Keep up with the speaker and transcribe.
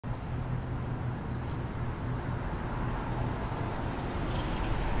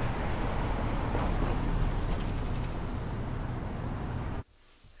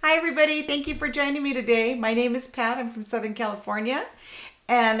Hi everybody, thank you for joining me today. My name is Pat, I'm from Southern California,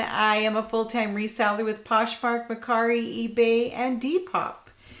 and I am a full-time reseller with Poshmark, Mercari, eBay, and Depop.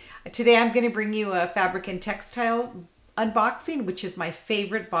 Today I'm going to bring you a fabric and textile unboxing, which is my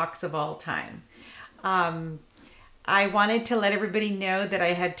favorite box of all time. I wanted to let everybody know that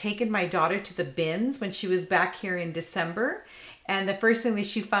I had taken my daughter to the bins when she was back here in December, and the first thing that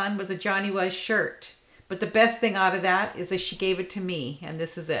she found was a Johnny Was shirt. But the best thing out of that is that she gave it to me, and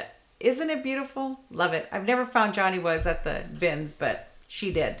this is it. Isn't it beautiful? Love it. I've never found Johnny Was at the bins, but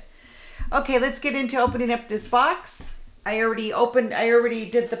she did. Okay, let's get into opening up this box. I already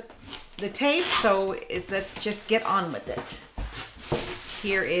did the tape, so let's just get on with it.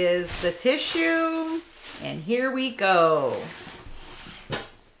 Here is the tissue, and here we go.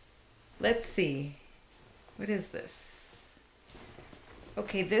 Let's see. What is this?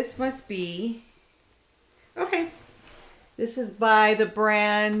 Okay, this must be... Okay, this is by the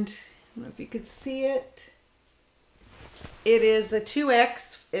brand, I don't know if you could see it. It is a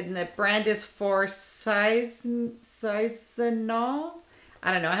 2X, and the brand is for Seisonol.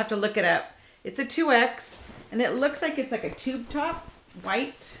 I don't know, I have to look it up. It's a 2X, and it looks like it's like a tube top,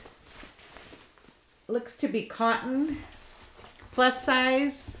 white. Looks to be cotton, plus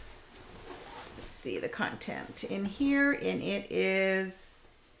size. Let's see the content in here, and it is,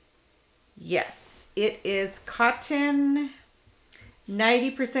 yes. It is cotton,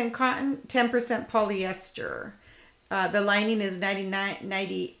 90% cotton, 10% polyester. The lining is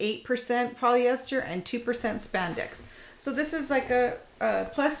 98% polyester and 2% spandex. So this is like a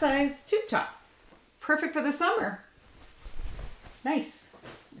plus size tube top. Perfect for the summer. Nice.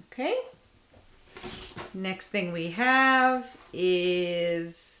 Okay. Next thing we have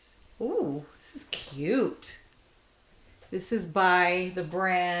is, ooh, this is cute. This is by the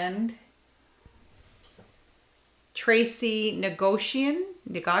brand Tracy Negocian.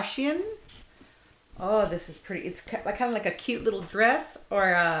 Oh, this is pretty. It's kind of like a cute little dress, or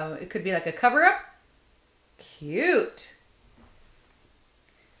it could be like a cover-up. Cute.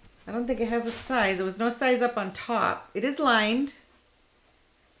 I don't think it has a size. There was no size up on top. It is lined,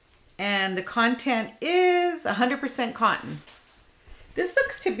 and the content is 100% cotton. This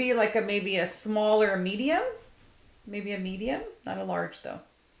looks to be like maybe a small or a medium. Maybe a medium, not a large though.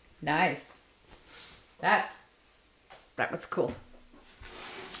 Nice. That was cool.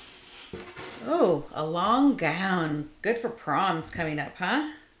 Oh, a long gown. Good for proms coming up,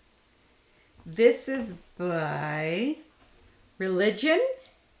 huh? This is by Religion.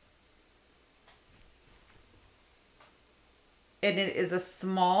 And it is a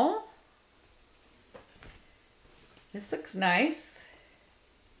small. This looks nice.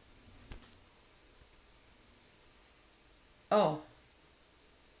 Oh.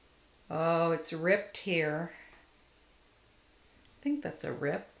 Oh, it's ripped here. I think that's a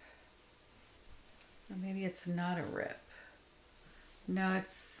rip. Or maybe it's not a rip. No,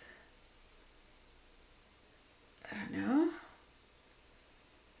 it's... I don't know.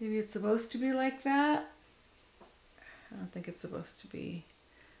 Maybe it's supposed to be like that. I don't think it's supposed to be.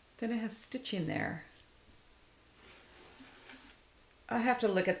 Then it has stitching there. I'd have to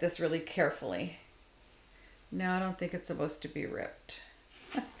look at this really carefully. No, I don't think it's supposed to be ripped.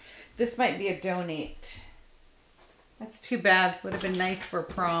 This might be a donate. That's too bad. Would have been nice for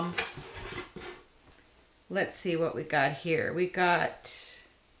prom. Let's see what we got here. We got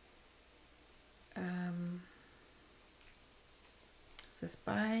is this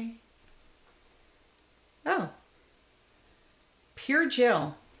by? Oh. Pure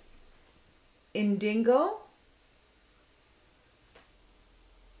Jill. Indigo.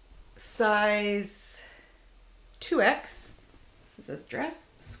 Size 2X. Is this dress?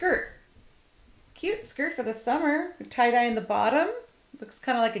 Skirt. Cute skirt for the summer. Tie-dye in the bottom. Looks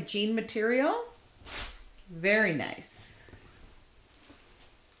kind of like a jean material. Very nice.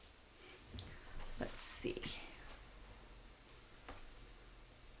 Let's see.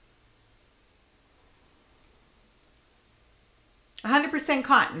 %100%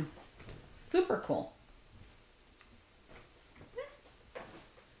 cotton. Super cool.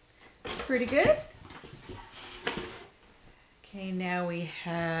 Pretty good. Okay, now we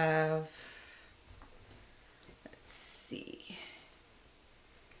have, let's see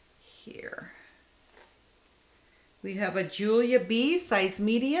here. We have a Julia B, size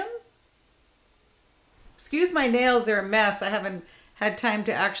medium. Excuse my nails, they're a mess. I haven't had time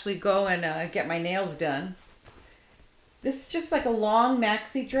to actually go and get my nails done. This is just like a long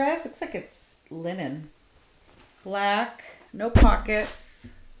maxi dress. Looks like it's linen. Black, no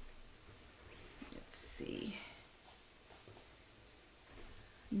pockets. Let's see.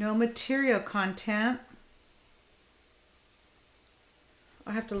 No material content.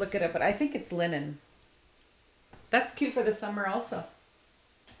 I'll have to look it up, but I think it's linen. That's cute for the summer also.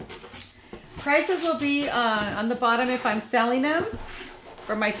 Prices will be on the bottom if I'm selling them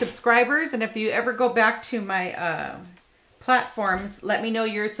for my subscribers. And if you ever go back to my platforms, let me know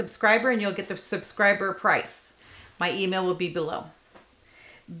you're a subscriber and you'll get the subscriber price. My email will be below.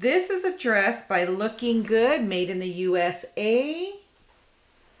 This is a dress by Looking Good, made in the USA.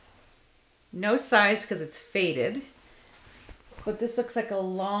 No size because it's faded. But this looks like a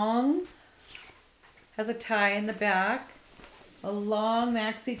long, has a tie in the back, a long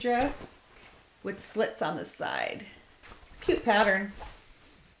maxi dress with slits on the side. Cute pattern.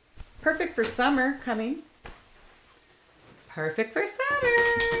 Perfect for summer coming. Perfect for summer.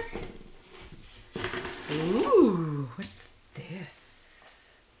 Ooh, what's this?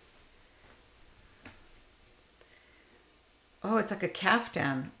 Oh, it's like a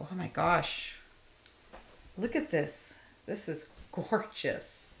caftan. Oh my gosh. Look at this. This is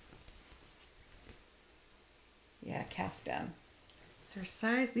gorgeous. Yeah, caftan. Is there a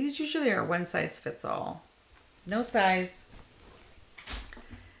size? These usually are one size fits all. No size.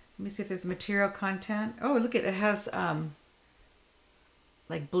 Let me see if there's material content. Oh, look at it. It has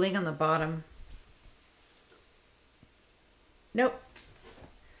like bling on the bottom. Nope.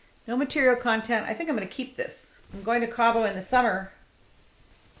 No material content. I think I'm going to keep this. I'm going to Cabo in the summer.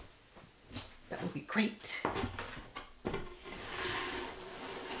 That would be great.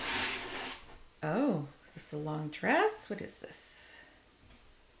 Oh, is this a long dress? What is this?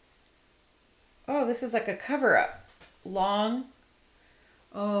 Oh, this is like a cover-up. Long.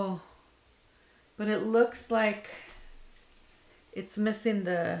 Oh, but it looks like it's missing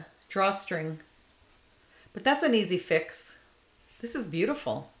the drawstring. But that's an easy fix. This is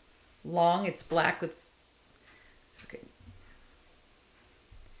beautiful. Long, it's black with... Okay.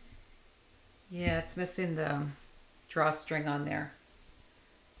 Yeah, it's missing the drawstring on there.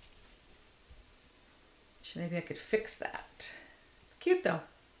 Maybe I could fix that. It's cute though.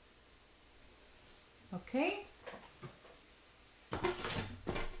 Okay.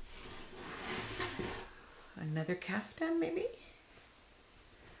 Another caftan maybe?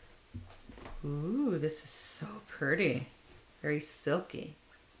 Ooh, this is so pretty. Very silky.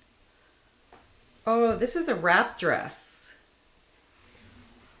 Oh, this is a wrap dress.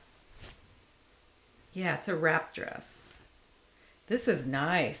 Yeah, it's a wrap dress. This is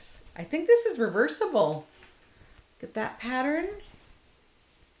nice. I think this is reversible. Get that pattern?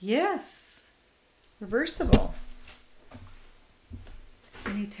 Yes. Reversible.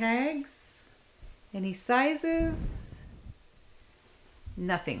 Any tags? Any sizes?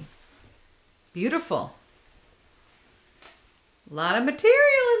 Nothing. Beautiful. A lot of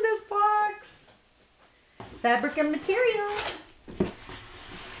material in this box. Fabric and material.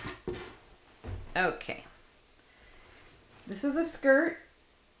 Okay. This is a skirt.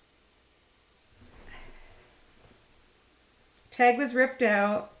 Tag was ripped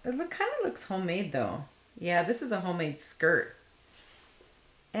out. It kind of looks homemade though. Yeah, this is a homemade skirt.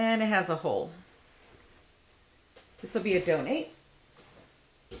 And it has a hole. This will be a donate.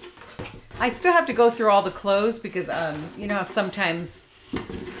 I still have to go through all the clothes because you know how sometimes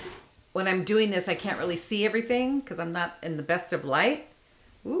when I'm doing this I can't really see everything because I'm not in the best of light.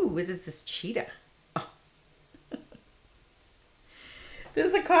 Ooh, what is this cheetah? Oh. This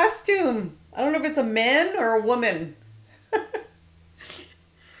is a costume. I don't know if it's a man or a woman.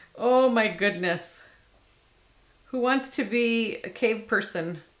 Oh my goodness. Who wants to be a cave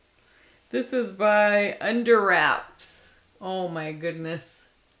person? This is by Under Wraps. Oh my goodness.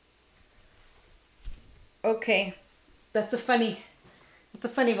 Okay. That's a funny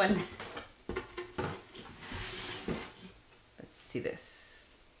one. Let's see this.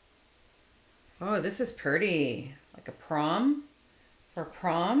 Oh, this is pretty. Like a prom. For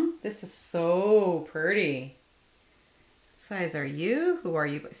prom, this is so pretty. What size are you? Who are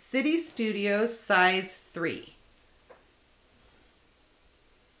you? City Studios, size 3.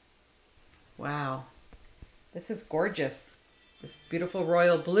 Wow. This is gorgeous. This beautiful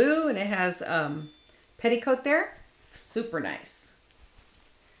royal blue, and it has petticoat there. Super nice.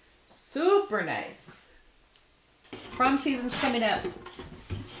 Super nice. Prom season's coming up.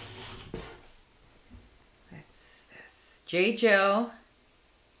 What's this? J-Gel,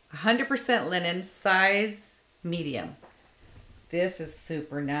 100% linen, size medium. This is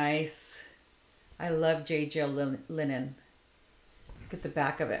super nice. I love J-Gel linen. Look at the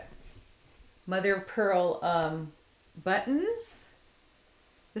back of it. Mother of pearl buttons.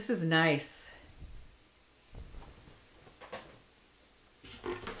 This is nice.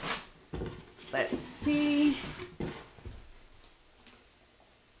 Let's see.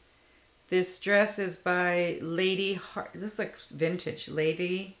 This dress is by this is like vintage.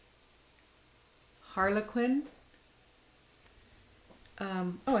 Lady Harlequin.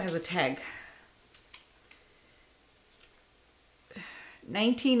 Oh, it has a tag.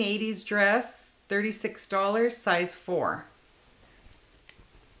 1980s dress, $36, size 4.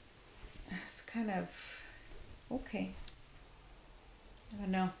 It's kind of okay. I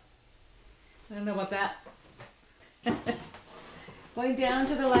don't know about that. Going down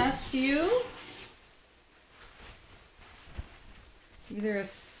to the last few.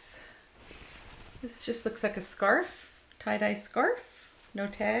 This just looks like a scarf, tie-dye scarf, no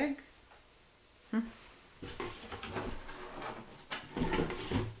tag.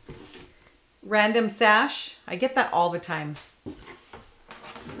 Random sash. I get that all the time.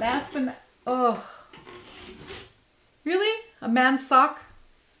 Last but not, oh, really? A man's sock?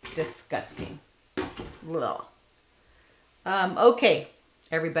 Disgusting. Ugh. Okay,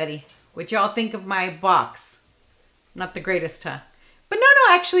 everybody. What y'all think of my box? Not the greatest, huh? But no,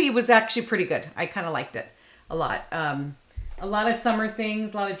 actually, it was actually pretty good. I kind of liked it a lot. A lot of summer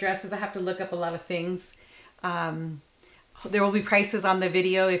things, a lot of dresses. I have to look up a lot of things. There will be prices on the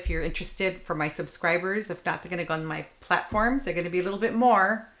video if you're interested for my subscribers. If not, they're going to go on my platforms. They're going to be a little bit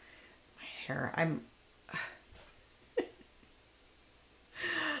more. My hair,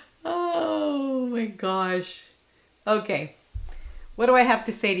 oh my gosh. Okay. What do I have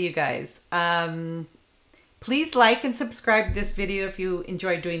to say to you guys? Please like and subscribe this video if you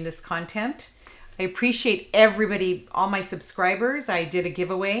enjoy doing this content. I appreciate everybody, all my subscribers. I did a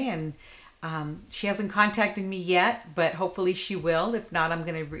giveaway and she hasn't contacted me yet, but hopefully she will. If not, I'm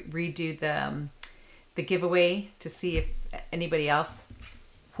going to redo the giveaway to see if anybody else,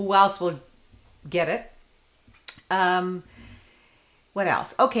 who else will get it. What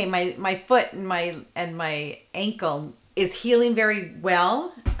else? Okay, my foot and my ankle is healing very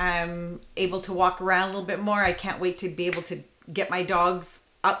well. I'm able to walk around a little bit more. I can't wait to be able to get my dogs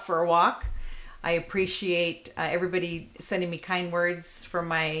up for a walk. I appreciate everybody sending me kind words from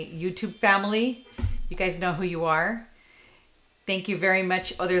my YouTube family. You guys know who you are. Thank you very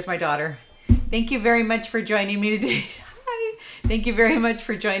much. Oh, there's my daughter. Thank you very much for joining me today. Hi. Thank you very much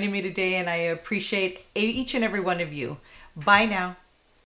for joining me today, and I appreciate each and every one of you. Bye now.